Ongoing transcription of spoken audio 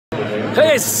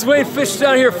Hey, it's Wayne Fish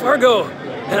down here, Fargo,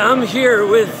 and I'm here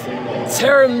with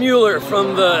Tara Mueller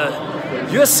from the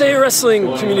USA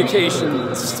Wrestling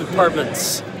Communications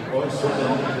Departments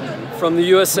from the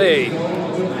USA.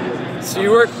 So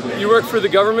you work for the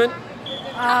government?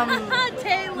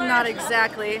 Taylor. Not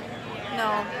exactly.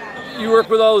 No. You work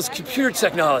with all those computer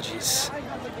technologies?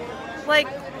 Like,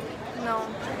 no.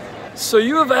 So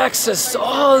you have access to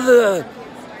all the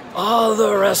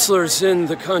wrestlers in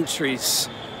the countries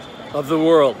of the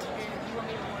world.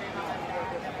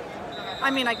 I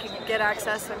mean, I could get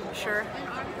access, I'm sure.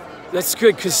 That's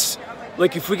good, because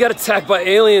like if we got attacked by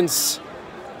aliens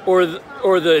or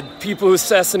the people who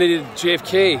assassinated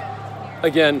JFK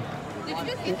again,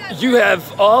 you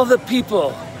have all the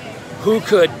people who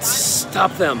could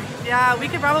stop them. Yeah, we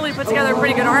could probably put together a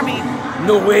pretty good army.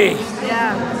 No way.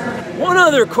 Yeah. One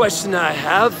other question I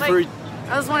have I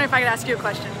was wondering if I could ask you a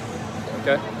question.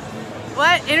 Okay.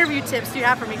 What interview tips do you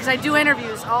have for me? Because I do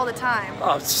interviews all the time.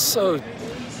 Oh, it's so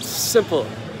simple.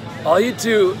 All you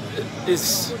do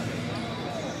is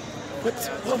what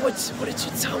did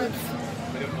you tell me?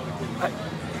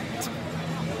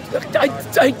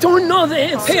 I don't know the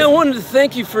answer. Hey, I wanted to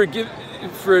thank you for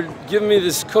giving me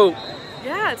this coat.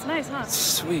 Yeah, it's nice, huh?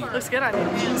 Sweet. Looks good on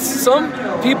you. Some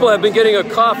people have been getting a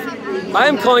cough. I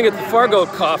am calling it the Fargo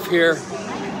cough here.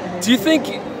 Do you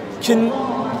think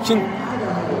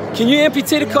can you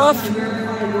amputate a cough?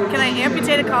 Can I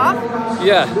amputate a cough?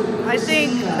 Yeah. I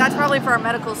think that's probably for our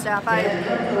medical staff.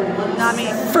 Not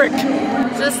me. Frick.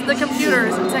 Just the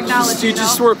computers and technology. You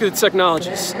just work with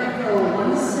technologies.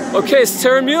 Okay, it's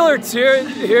Tara Mueller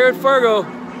here at Fargo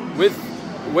with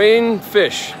Wayne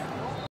Fish.